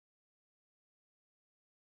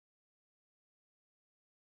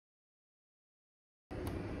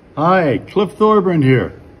Hi, Cliff Thorburn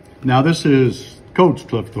here. Now this is Coach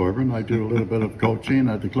Cliff Thorburn. I do a little bit of coaching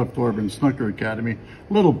at the Cliff Thorburn Snooker Academy.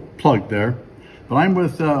 Little plug there. But I'm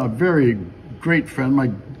with a very great friend, my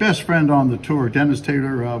best friend on the tour, Dennis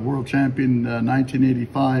Taylor, world champion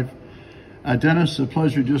 1985. Dennis, a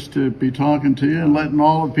pleasure just to be talking to you and letting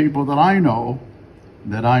all the people that I know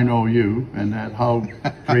you, and that how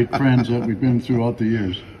great friends that we've been throughout the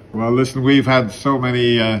years. Well, listen, we've had so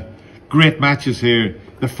many great matches here.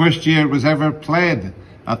 The first year it was ever played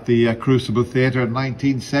at the Crucible Theatre in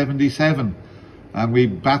 1977, and we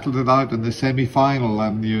battled it out in the semi-final,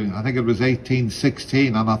 and I think it was 18-16,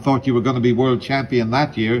 and I thought you were going to be world champion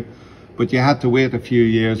that year, but you had to wait a few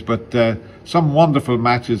years. But some wonderful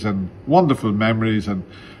matches and wonderful memories, and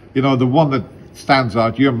you know, the one that stands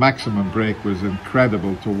out, your maximum break, was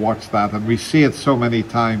incredible to watch that, and we see it so many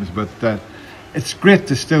times, but it's great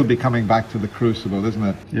to still be coming back to the Crucible, isn't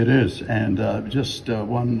it? It is, and just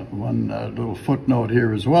one little footnote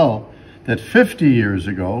here as well, that 50 years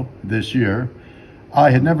ago this year,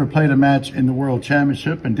 I had never played a match in the World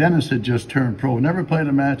Championship, and Dennis had just turned pro, never played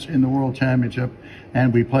a match in the World Championship,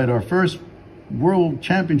 and we played our first World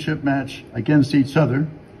Championship match against each other,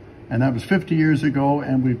 and that was 50 years ago,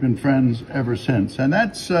 and we've been friends ever since. And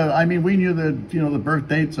that's, I mean, we knew the birth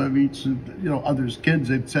dates of each, others' kids,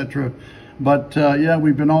 etc. But yeah,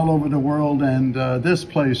 we've been all over the world, and this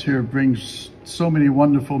place here brings so many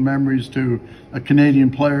wonderful memories to Canadian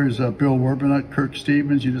players, Bill Werbernut, Kirk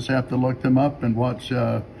Stevens. You just have to look them up and watch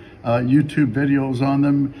YouTube videos on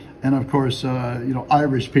them. And of course,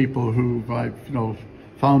 Irish people who I've,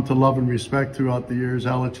 found to love and respect throughout the years.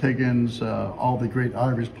 Alex Higgins, all the great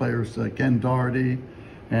Irish players, Ken Doherty.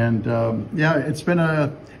 And yeah, it's been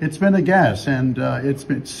a gas, and it's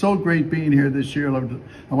been so great being here this year.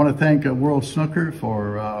 I want to thank World Snooker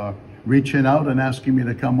for reaching out and asking me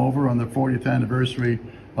to come over on the 40th anniversary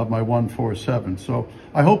of my 147. So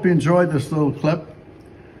I hope you enjoyed this little clip.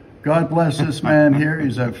 God bless this man here.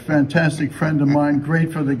 He's a fantastic friend of mine,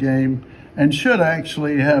 great for the game, and should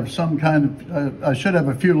actually have some kind of, should have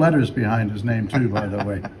a few letters behind his name too, by the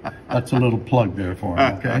way. That's a little plug there for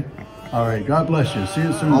him, okay? All right, God bless you. See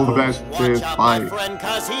you soon. All the best. Cheers. Bye. Friend,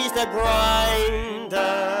 'cause he's the grinder.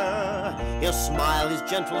 He'll smile his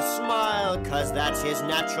gentle smile, 'cause that's his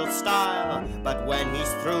natural style. But when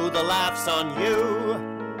he's through, the laughs on you.